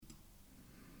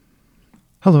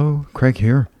Hello, Craig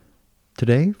here.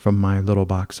 Today, from my little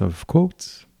box of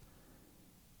quotes,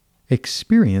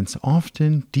 experience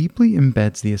often deeply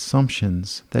embeds the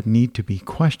assumptions that need to be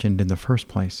questioned in the first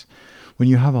place. When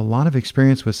you have a lot of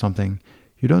experience with something,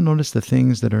 you don't notice the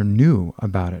things that are new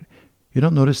about it. You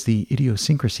don't notice the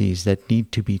idiosyncrasies that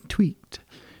need to be tweaked.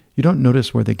 You don't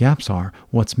notice where the gaps are,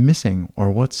 what's missing, or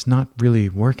what's not really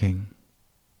working.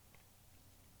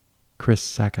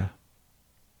 Sacca.